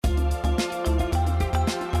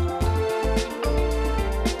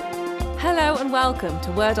and welcome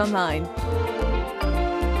to Word Online.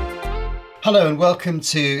 Hello and welcome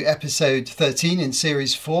to episode 13 in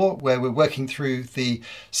series 4, where we're working through the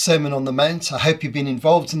Sermon on the Mount. I hope you've been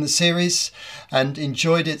involved in the series and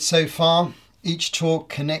enjoyed it so far. Each talk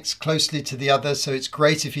connects closely to the other, so it's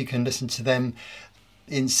great if you can listen to them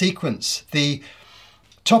in sequence. The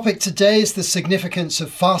topic today is the significance of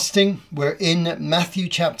fasting. We're in Matthew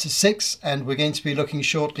chapter 6, and we're going to be looking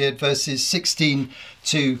shortly at verses 16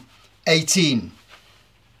 to 18.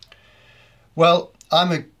 Well,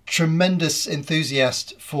 I'm a tremendous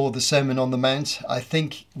enthusiast for the Sermon on the Mount. I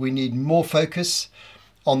think we need more focus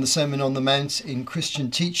on the Sermon on the Mount in Christian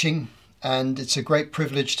teaching, and it's a great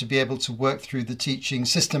privilege to be able to work through the teaching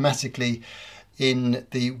systematically in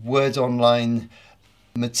the Word Online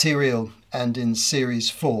material and in series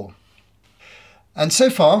 4. And so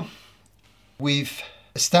far, we've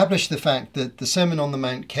established the fact that the Sermon on the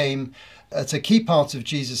Mount came at a key part of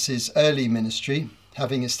Jesus's early ministry.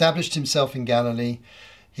 Having established himself in Galilee,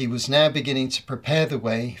 he was now beginning to prepare the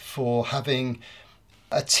way for having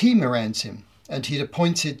a team around him. And he'd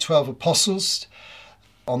appointed 12 apostles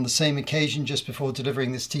on the same occasion just before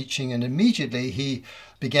delivering this teaching. And immediately he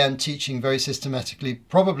began teaching very systematically,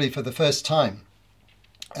 probably for the first time,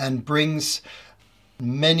 and brings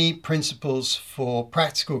many principles for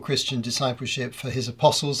practical Christian discipleship for his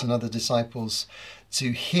apostles and other disciples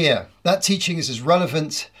to hear. That teaching is as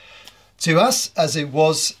relevant to us as it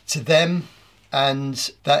was to them.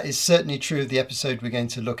 And that is certainly true of the episode we're going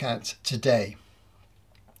to look at today.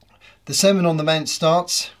 The Sermon on the Mount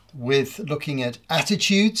starts with looking at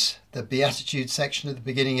attitudes, the Beatitudes section at the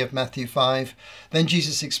beginning of Matthew 5. Then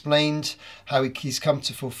Jesus explained how he's come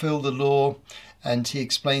to fulfill the law, and he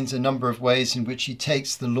explains a number of ways in which he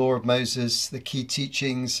takes the law of Moses, the key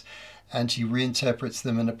teachings, and he reinterprets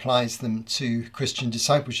them and applies them to Christian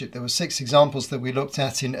discipleship. There were 6 examples that we looked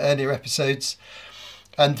at in earlier episodes.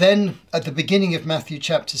 And then at the beginning of Matthew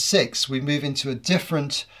chapter 6, we move into a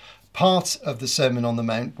different part of the Sermon on the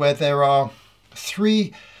Mount where there are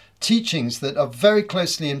 3 teachings that are very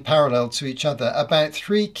closely in parallel to each other about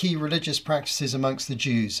 3 key religious practices amongst the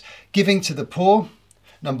Jews. Giving to the poor,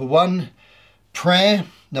 number 1, prayer,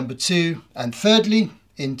 number 2, and thirdly,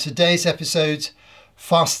 in today's episode,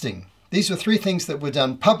 fasting. These were 3 things that were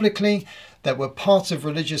done publicly, that were part of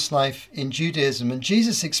religious life in Judaism. And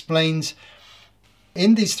Jesus explained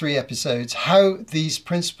in these 3 episodes how these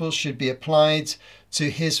principles should be applied to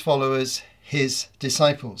his followers, his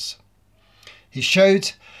disciples. He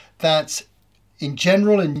showed that in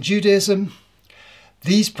general in Judaism,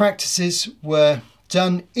 these practices were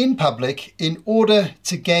done in public in order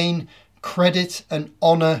to gain credit and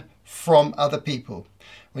honor from other people.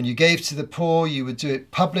 When you gave to the poor, you would do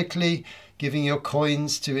it publicly, giving your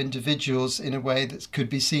coins to individuals in a way that could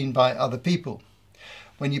be seen by other people.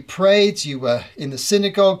 When you prayed, you were in the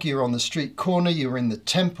synagogue, you were on the street corner, you were in the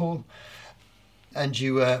temple, and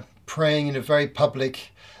you were praying in a very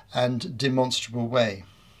public and demonstrable way.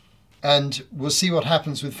 And we'll see what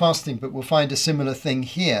happens with fasting, but we'll find a similar thing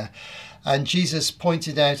here. And Jesus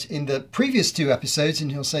pointed out in the previous 2 episodes, and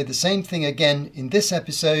he'll say the same thing again in this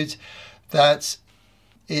episode, that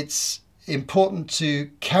it's important to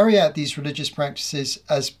carry out these religious practices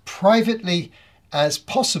as privately as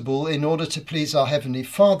possible in order to please our Heavenly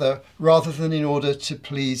Father, rather than in order to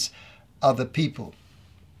please other people.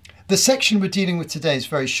 The section we're dealing with today is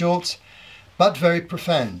very short, but very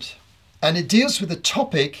profound. And it deals with a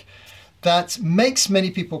topic that makes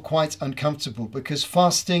many people quite uncomfortable, because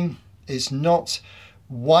fasting is not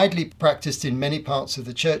widely practiced in many parts of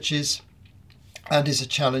the churches and is a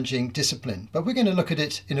challenging discipline. But we're going to look at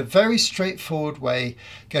it in a very straightforward way,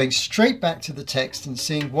 going straight back to the text and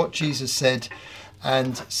seeing what Jesus said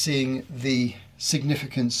and seeing the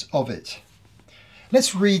significance of it.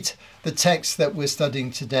 Let's read the text that we're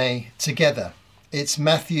studying today together. It's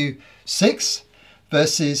Matthew 6,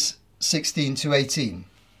 verses 16 to 18.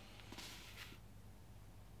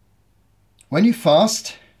 When you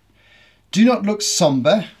fast, do not look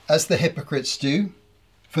somber as the hypocrites do,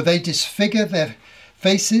 for they disfigure their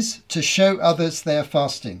faces to show others they are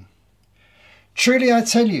fasting. Truly I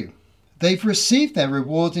tell you, they've received their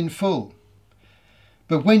reward in full.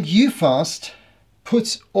 But when you fast,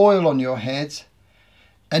 put oil on your head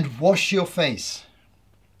and wash your face,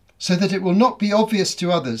 so that it will not be obvious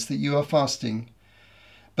to others that you are fasting,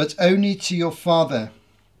 but only to your Father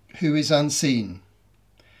who is unseen.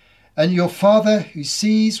 And your Father who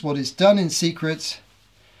sees what is done in secret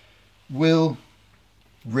will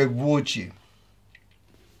reward you.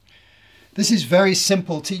 This is very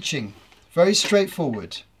simple teaching, very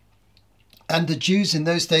straightforward. And the Jews in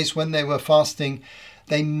those days, when they were fasting,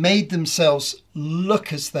 they made themselves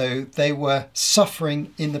look as though they were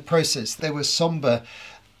suffering in the process. They were somber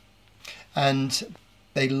and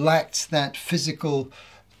they lacked that physical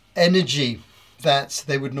energy that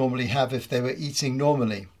they would normally have if they were eating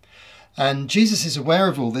normally. And Jesus is aware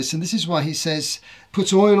of all this, and this is why he says,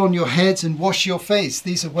 put oil on your head and wash your face.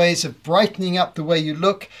 These are ways of brightening up the way you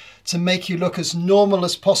look, to make you look as normal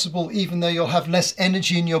as possible, even though you'll have less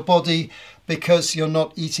energy in your body because you're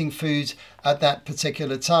not eating food at that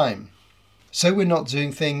particular time. So we're not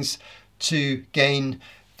doing things to gain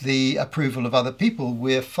the approval of other people.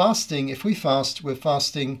 We're fasting. If we fast, we're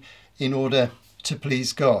fasting in order to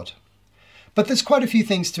please God. But there's quite a few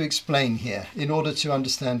things to explain here in order to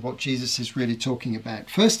understand what Jesus is really talking about.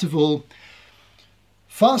 First of all,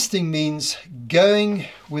 fasting means going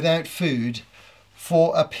without food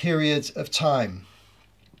for a period of time.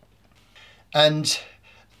 And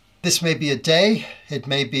this may be a day, it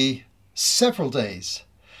may be several days.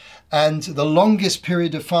 And the longest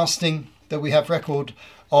period of fasting that we have record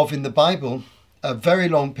of in the Bible, a very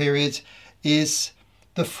long period, is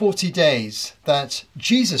the 40 days that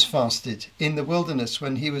Jesus fasted in the wilderness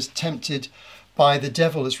when he was tempted by the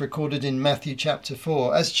devil, as recorded in Matthew chapter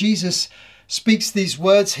 4. As Jesus speaks these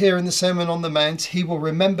words here in the Sermon on the Mount, he will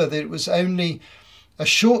remember that it was only a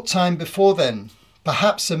short time before then,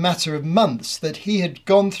 perhaps a matter of months, that he had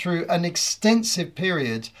gone through an extensive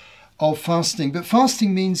period of fasting. But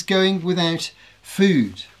fasting means going without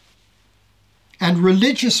food. And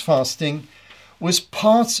religious fasting was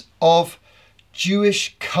part of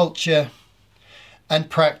Jewish culture and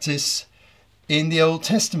practice in the Old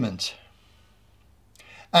Testament.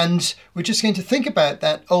 And we're just going to think about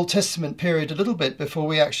that Old Testament period a little bit before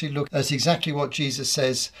we actually look at exactly what Jesus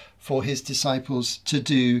says for his disciples to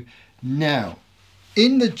do now.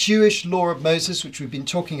 In the Jewish law of Moses, which we've been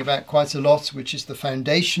talking about quite a lot, which is the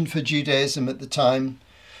foundation for Judaism at the time,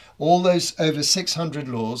 all those over 600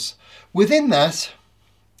 laws, within that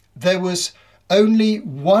there was only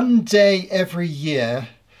one day every year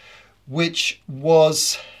which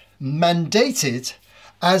was mandated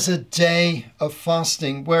as a day of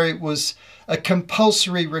fasting, where it was a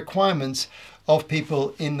compulsory requirement of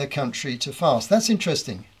people in the country to fast. That's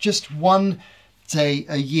interesting. Just one day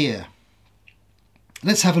a year.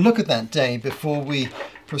 Let's have a look at that day before we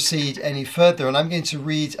proceed any further. And I'm going to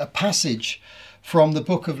read a passage from the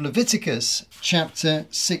book of Leviticus, chapter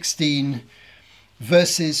 16,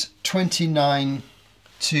 verses 29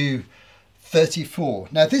 to 34.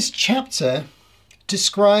 Now, this chapter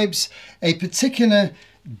describes a particular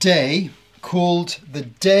day called the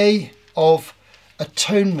Day of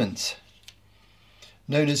Atonement,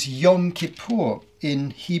 known as Yom Kippur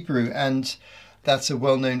in Hebrew, and that's a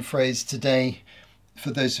well-known phrase today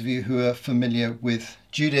for those of you who are familiar with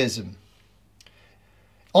Judaism.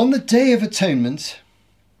 On the Day of Atonement,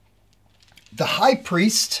 the high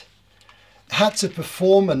priest had to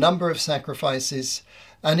perform a number of sacrifices,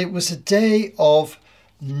 and it was a day of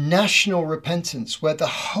national repentance where the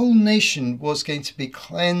whole nation was going to be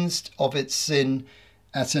cleansed of its sin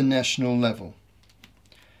at a national level.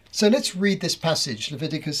 So let's read this passage,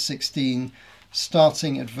 Leviticus 16,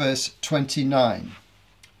 starting at verse 29.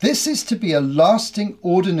 This is to be a lasting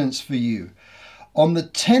ordinance for you. On the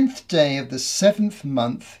 10th day of the 7th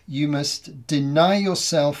month, you must deny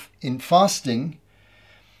yourself in fasting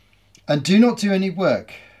and do not do any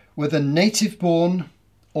work, whether native born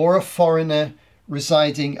or a foreigner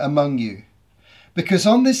residing among you, because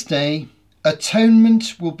on this day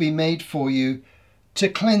atonement will be made for you to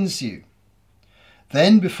cleanse you.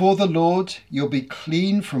 Then before the Lord you'll be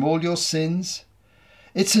clean from all your sins.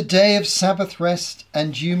 It's a day of Sabbath rest,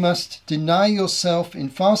 and you must deny yourself in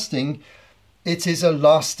fasting. It is a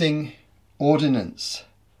lasting ordinance.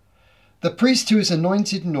 The priest who is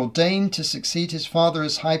anointed and ordained to succeed his father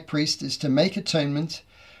as high priest is to make atonement.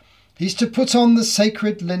 He's to put on the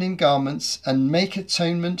sacred linen garments and make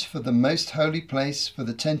atonement for the most holy place, for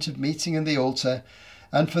the tent of meeting and the altar,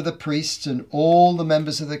 and for the priests and all the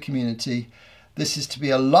members of the community. This is to be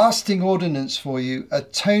a lasting ordinance for you.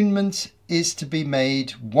 Atonement is to be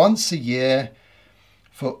made once a year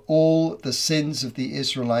for all the sins of the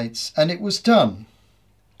Israelites. And it was done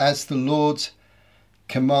as the Lord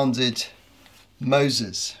commanded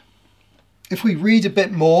Moses. If we read a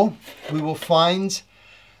bit more, we will find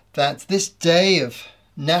that this day of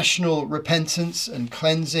national repentance and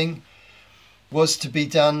cleansing was to be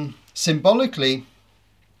done symbolically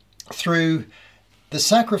through the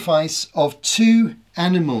sacrifice of two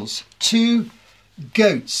animals. Two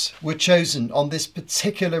goats were chosen on this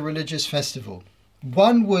particular religious festival.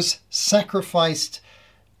 One was sacrificed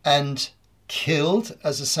and killed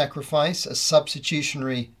as a sacrifice, a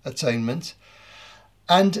substitutionary atonement,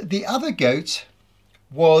 And the other goat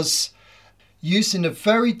was used in a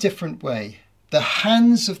very different way. The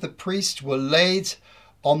hands of the priest were laid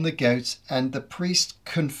on the goat, and the priest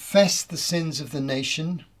confessed the sins of the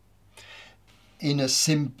nation in a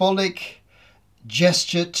symbolic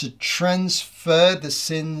gesture to transfer the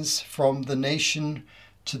sins from the nation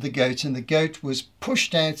to the goat. And the goat was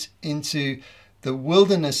pushed out into the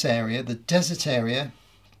wilderness area, the desert area,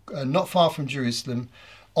 not far from Jerusalem,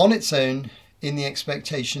 on its own, in the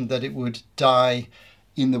expectation that it would die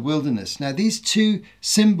in the wilderness. Now, these two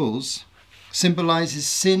symbols symbolizes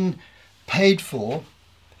sin paid for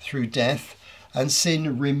through death and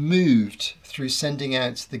sin removed through sending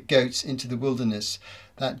out the goats into the wilderness.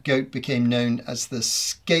 That goat became known as the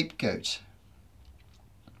scapegoat.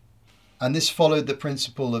 And this followed the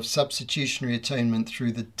principle of substitutionary atonement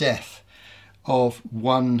through the death of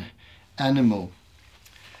one animal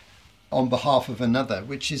on behalf of another,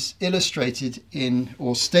 which is illustrated in,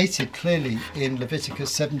 or stated clearly in,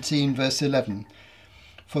 Leviticus 17 verse 11.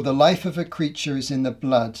 For the life of a creature is in the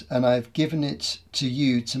blood, and I have given it to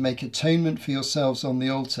you to make atonement for yourselves on the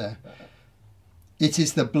altar. It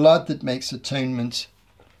is the blood that makes atonement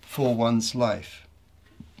for one's life.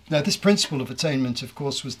 Now, this principle of atonement, of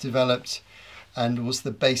course, was developed and was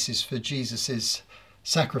the basis for Jesus's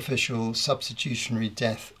sacrificial substitutionary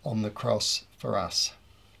death on the cross for us.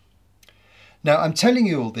 Now, I'm telling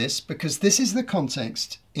you all this because this is the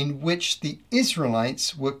context in which the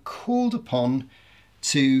Israelites were called upon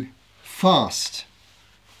to fast.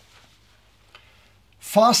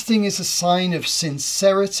 Fasting is a sign of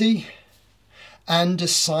sincerity and a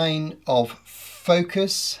sign of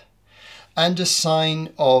focus and a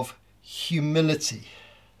sign of humility.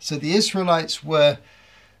 So the Israelites were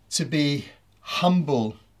to be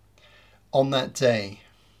humble on that day,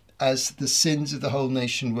 as the sins of the whole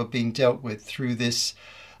nation were being dealt with through this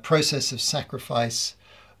process of sacrifice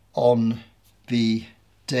on the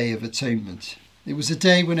Day of Atonement. It was a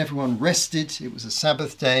day when everyone rested, it was a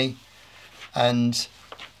Sabbath day, and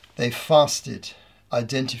they fasted,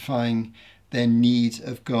 identifying their need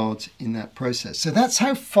of God in that process. So that's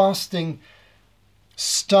how fasting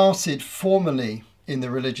started formally in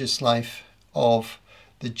the religious life of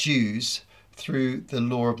the Jews through the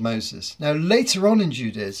law of Moses. Now, later on in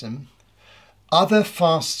Judaism, other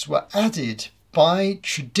fasts were added by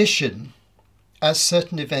tradition as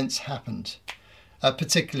certain events happened,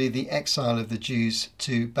 particularly the exile of the Jews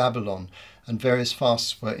to Babylon, and various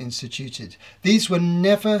fasts were instituted. These were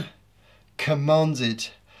never commanded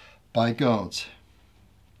by God.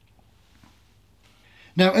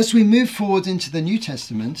 Now, as we move forward into the New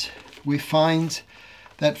Testament, we find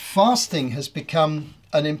that fasting has become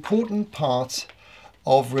an important part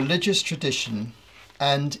of religious tradition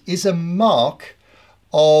and is a mark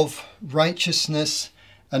of righteousness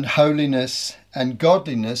and holiness and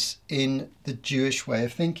godliness in the Jewish way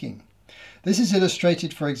of thinking. This is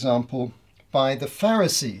illustrated, for example, by the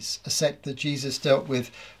Pharisees, a sect that Jesus dealt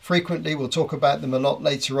with frequently. We'll talk about them a lot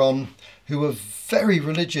later on, who were very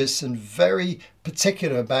religious and very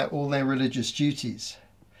particular about all their religious duties.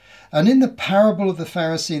 And in the parable of the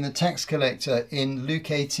Pharisee and the tax collector in Luke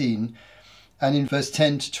 18 and in verse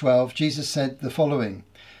 10 to 12, Jesus said the following: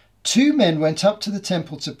 2 men went up to the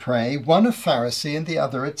temple to pray, one a Pharisee and the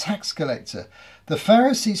other a tax collector. The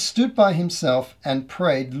Pharisee stood by himself and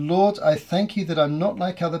prayed, Lord, I thank you that I'm not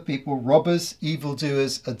like other people, robbers,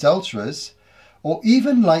 evildoers, adulterers, or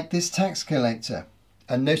even like this tax collector.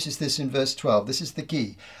 And notice this in verse 12. This is the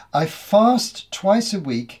key. I fast twice a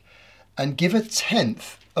week and give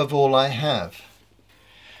 1/10 of all I have.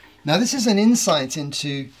 Now, this is an insight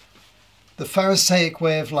into the Pharisaic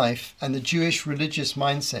way of life and the Jewish religious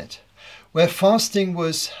mindset, where fasting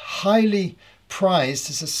was highly prized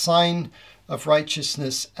as a sign of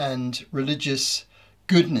righteousness and religious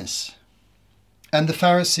goodness. And the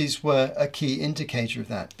Pharisees were a key indicator of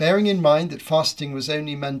that. Bearing in mind that fasting was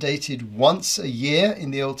only mandated once a year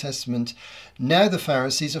in the Old Testament, now the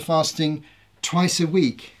Pharisees are fasting twice a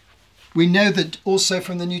week. We know that also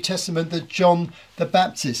from the New Testament that John the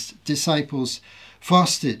Baptist's disciples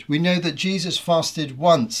fasted. We know that Jesus fasted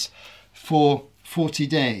once for 40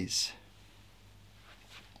 days.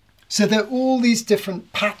 So there are all these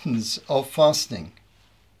different patterns of fasting.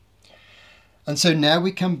 And so now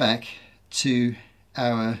we come back to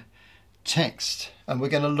our text, and we're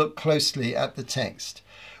going to look closely at the text.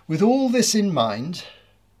 With all this in mind,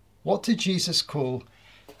 what did Jesus call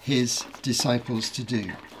his disciples to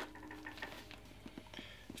do?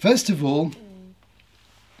 First of all,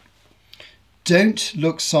 don't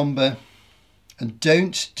look somber and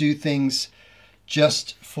don't do things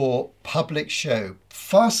just for public show.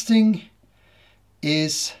 Fasting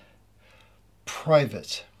is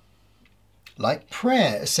private. Like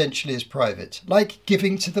prayer essentially is private. Like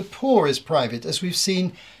giving to the poor is private, as we've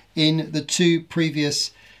seen in the 2 previous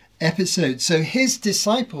episodes. So his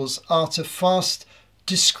disciples are to fast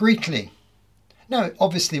discreetly. Now,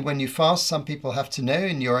 obviously, when you fast, some people have to know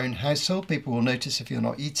in your own household. People will notice if you're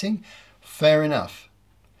not eating. Fair enough.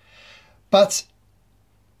 But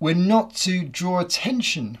we're not to draw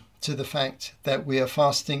attention to the fact that we are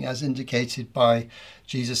fasting as indicated by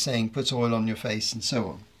Jesus saying, put oil on your face and so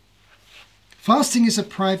on. Fasting is a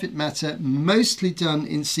private matter, mostly done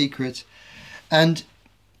in secret, and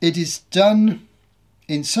it is done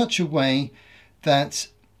in such a way that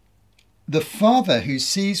the Father who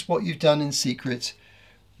sees what you've done in secret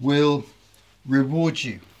will reward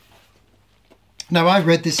you. Now, I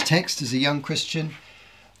read this text as a young Christian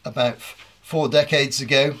about 4 decades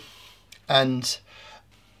ago and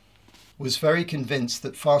was very convinced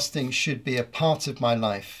that fasting should be a part of my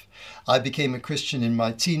life. I became a Christian in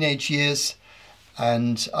my teenage years,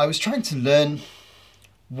 and I was trying to learn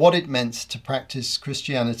what it meant to practice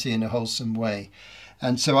Christianity in a wholesome way.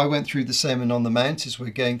 And so I went through the Sermon on the Mount, as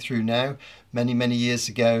we're going through now, many, many years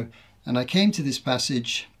ago. And I came to this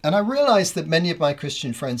passage and I realized that many of my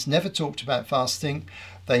Christian friends never talked about fasting.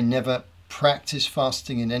 They never practiced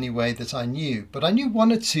fasting in any way that I knew. But I knew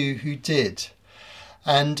 1 or 2 who did.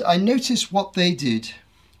 And I noticed what they did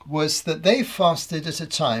was that they fasted at a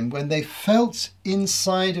time when they felt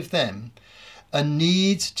inside of them a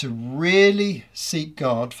need to really seek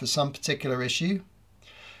God for some particular issue,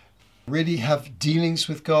 really have dealings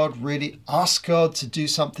with God, really ask God to do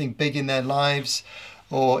something big in their lives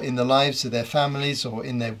or in the lives of their families or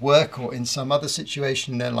in their work or in some other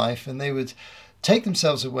situation in their life. And they would take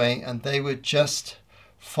themselves away and they would just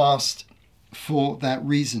fast for that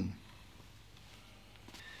reason.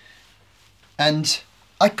 And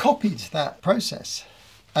I copied that process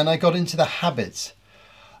and I got into the habit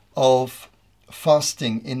of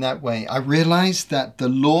fasting in that way. I realized that the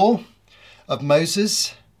law of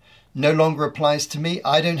Moses no longer applies to me.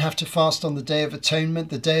 I don't have to fast on the Day of Atonement.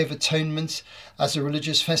 The Day of Atonement as a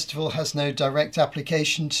religious festival has no direct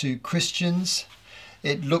application to Christians.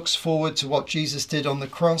 It looks forward to what Jesus did on the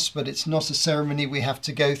cross, but it's not a ceremony we have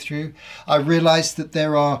to go through. I realized that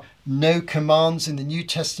there are no commands in the New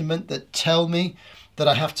Testament that tell me that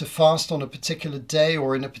I have to fast on a particular day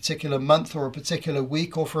or in a particular month or a particular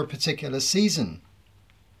week or for a particular season.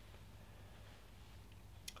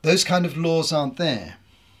 Those kind of laws aren't there.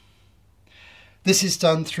 This is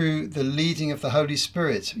done through the leading of the Holy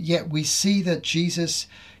Spirit. Yet we see that Jesus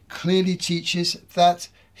clearly teaches that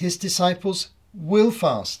his disciples will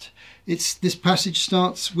fast. This passage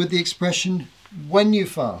starts with the expression, when you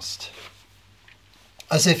fast,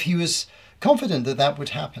 as if he was confident that that would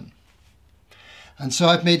happen. And so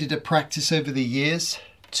I've made it a practice over the years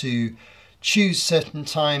to choose certain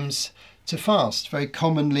times to fast, very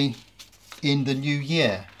commonly in the new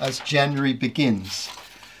year. As January begins,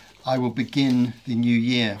 I will begin the new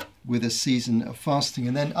year with a season of fasting.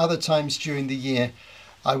 And then other times during the year,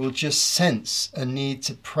 I will just sense a need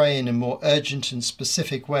to pray in a more urgent and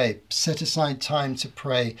specific way, set aside time to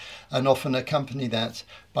pray, and often accompany that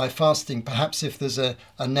by fasting. Perhaps if there's a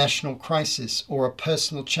national crisis or a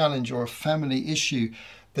personal challenge or a family issue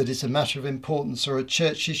that is a matter of importance or a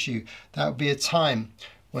church issue, that would be a time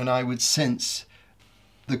when I would sense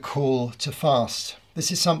the call to fast.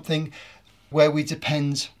 This is something where we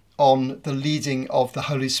depend on the leading of the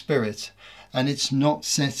Holy Spirit, and it's not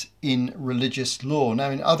set in religious law. Now,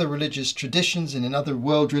 in other religious traditions and in other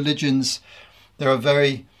world religions, there are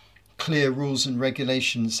very clear rules and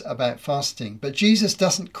regulations about fasting. But Jesus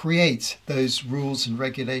doesn't create those rules and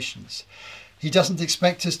regulations. He doesn't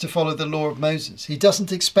expect us to follow the law of Moses. He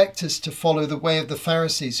doesn't expect us to follow the way of the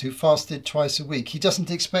Pharisees who fasted twice a week. He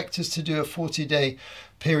doesn't expect us to do a 40-day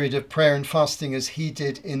period of prayer and fasting as he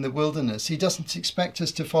did in the wilderness. He doesn't expect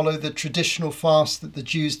us to follow the traditional fast that the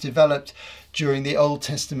Jews developed during the Old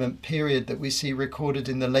Testament period that we see recorded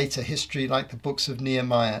in the later history, like the books of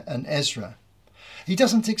Nehemiah and Ezra. He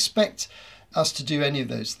doesn't expect us to do any of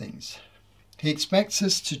those things. He expects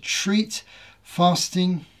us to treat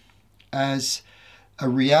fasting as a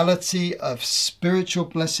reality of spiritual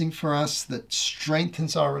blessing for us that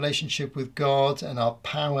strengthens our relationship with God and our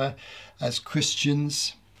power as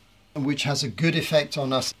Christians, which has a good effect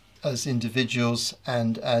on us as individuals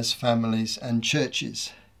and as families and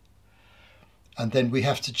churches. And then we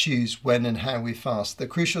have to choose when and how we fast. The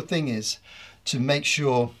crucial thing is to make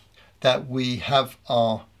sure that we have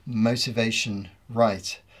our motivation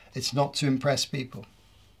right. It's not to impress people.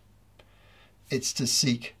 It's to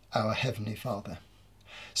seek our Heavenly Father.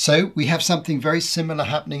 So we have something very similar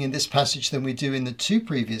happening in this passage than we do in the two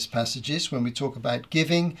previous passages when we talk about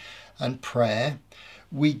giving and prayer.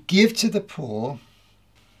 We give to the poor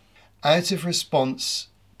out of response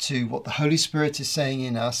to what the Holy Spirit is saying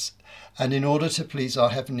in us and in order to please our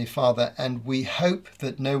Heavenly Father. And we hope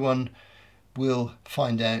that no one will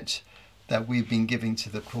find out that we've been giving to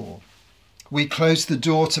the poor. We close the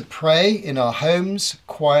door to pray in our homes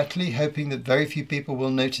quietly, hoping that very few people will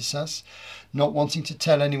notice us, not wanting to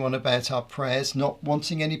tell anyone about our prayers, not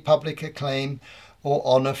wanting any public acclaim or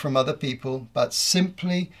honour from other people, but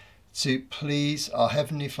simply to please our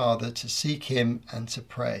Heavenly Father, to seek Him and to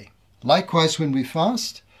pray. Likewise, when we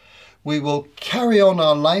fast, we will carry on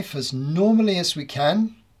our life as normally as we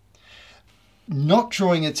can, not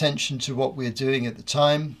drawing attention to what we're doing at the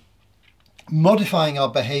time, modifying our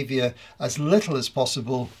behaviour as little as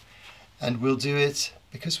possible, and we'll do it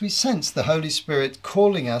because we sense the Holy Spirit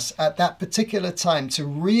calling us at that particular time to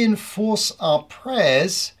reinforce our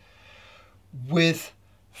prayers with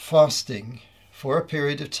fasting for a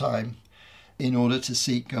period of time in order to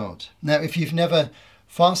seek God. Now, if you've never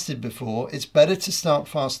fasted before, it's better to start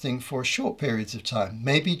fasting for short periods of time,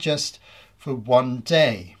 maybe just for one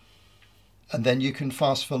day, and then you can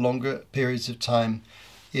fast for longer periods of time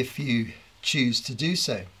if you choose to do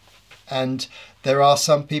so. And there are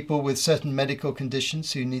some people with certain medical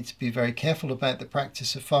conditions who need to be very careful about the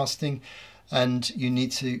practice of fasting, and you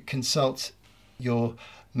need to consult your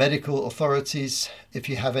medical authorities if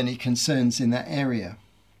you have any concerns in that area.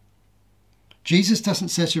 Jesus doesn't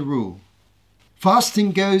set a rule.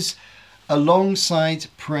 Fasting goes alongside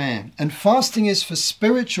prayer, and fasting is for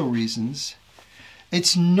spiritual reasons.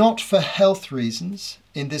 It's not for health reasons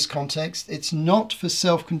in this context. It's not for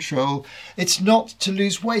self-control. It's not to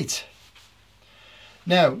lose weight.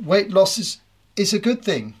 Now, weight loss is a good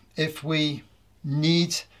thing if we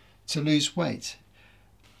need to lose weight.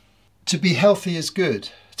 To be healthy is good.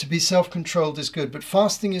 To be self-controlled is good. But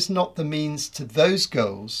fasting is not the means to those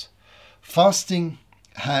goals. Fasting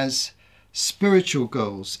has spiritual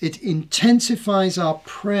goals. It intensifies our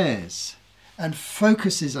prayers and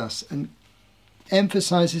focuses us and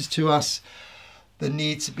emphasizes to us the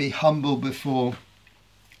need to be humble before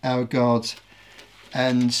our God,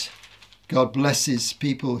 and God blesses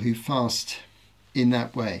people who fast in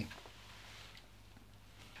that way.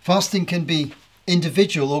 Fasting can be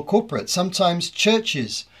individual or corporate. Sometimes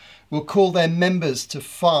churches will call their members to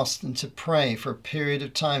fast and to pray for a period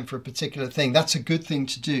of time for a particular thing. That's a good thing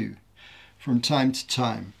to do from time to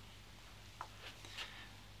time.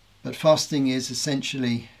 But fasting is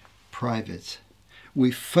essentially private. We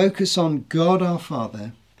focus on God our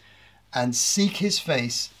Father and seek His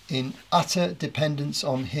face in utter dependence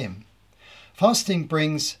on Him. Fasting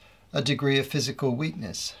brings a degree of physical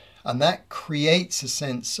weakness, and that creates a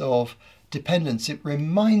sense of dependence. It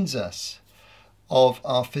reminds us of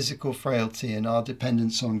our physical frailty and our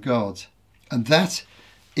dependence on God, and that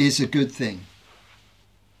is a good thing.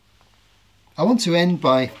 I want to end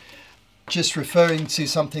by just referring to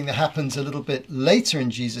something that happens a little bit later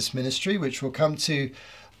in Jesus' ministry, which we'll come to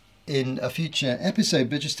in a future episode,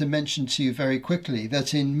 but just to mention to you very quickly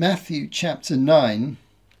that in Matthew chapter 9,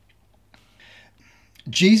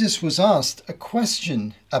 Jesus was asked a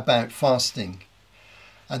question about fasting.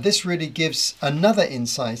 And this really gives another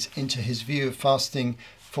insight into his view of fasting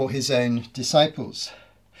for his own disciples.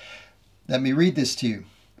 Let me read this to you.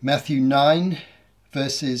 Matthew 9,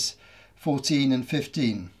 verses 14 and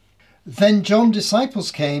 15. Then John's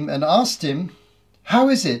disciples came and asked him, "How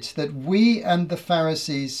is it that we and the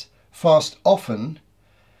Pharisees fast often,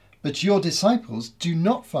 but your disciples do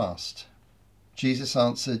not fast?" Jesus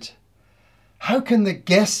answered, "How can the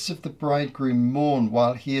guests of the bridegroom mourn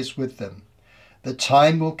while he is with them? The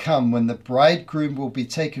time will come when the bridegroom will be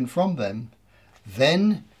taken from them.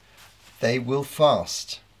 Then they will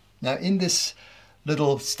fast." Now, in this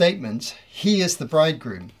little statement, he is the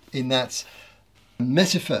bridegroom in that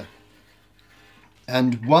metaphor.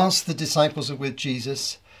 And whilst the disciples are with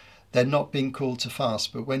Jesus, they're not being called to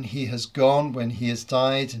fast. But when he has gone, when he has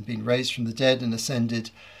died and been raised from the dead and ascended,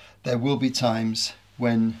 there will be times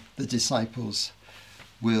when the disciples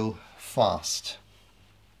will fast.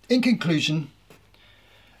 In conclusion,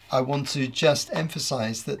 I want to just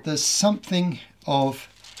emphasize that there's something of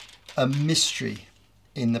a mystery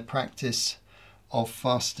in the practice of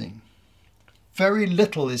fasting. Very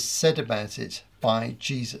little is said about it by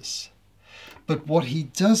Jesus, but what he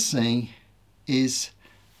does say is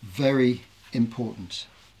very important.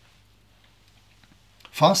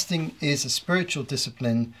 Fasting is a spiritual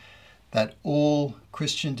discipline that all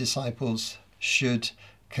Christian disciples should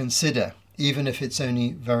consider, even if it's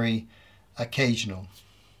only very occasional.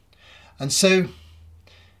 And so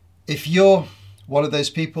If you're one of those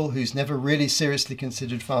people who's never really seriously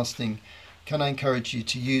considered fasting, can I encourage you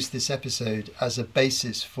to use this episode as a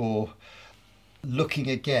basis for looking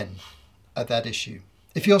again at that issue?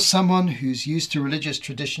 If you're someone who's used to religious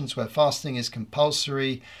traditions where fasting is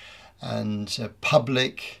compulsory and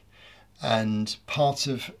public and part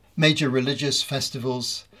of major religious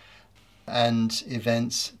festivals and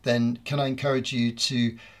events, then can I encourage you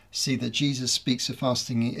to see that Jesus speaks of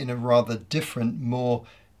fasting in a rather different, more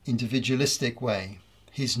individualistic way.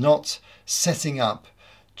 He's not setting up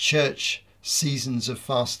church seasons of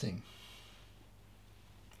fasting.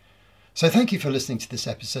 So thank you for listening to this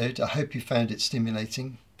episode. I hope you found it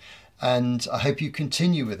stimulating, and I hope you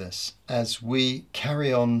continue with us as we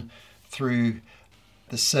carry on through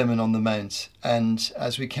the Sermon on the Mount and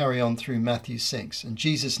as we carry on through Matthew 6. And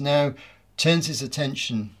Jesus now turns his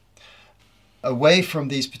attention away from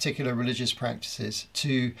these particular religious practices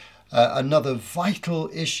to another vital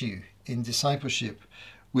issue in discipleship,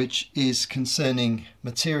 which is concerning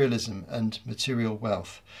materialism and material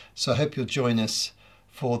wealth. So I hope you'll join us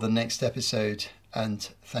for the next episode, and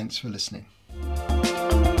thanks for listening.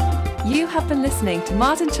 You have been listening to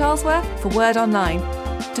Martin Charlesworth for Word Online.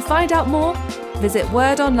 To find out more, visit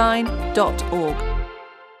wordonline.org.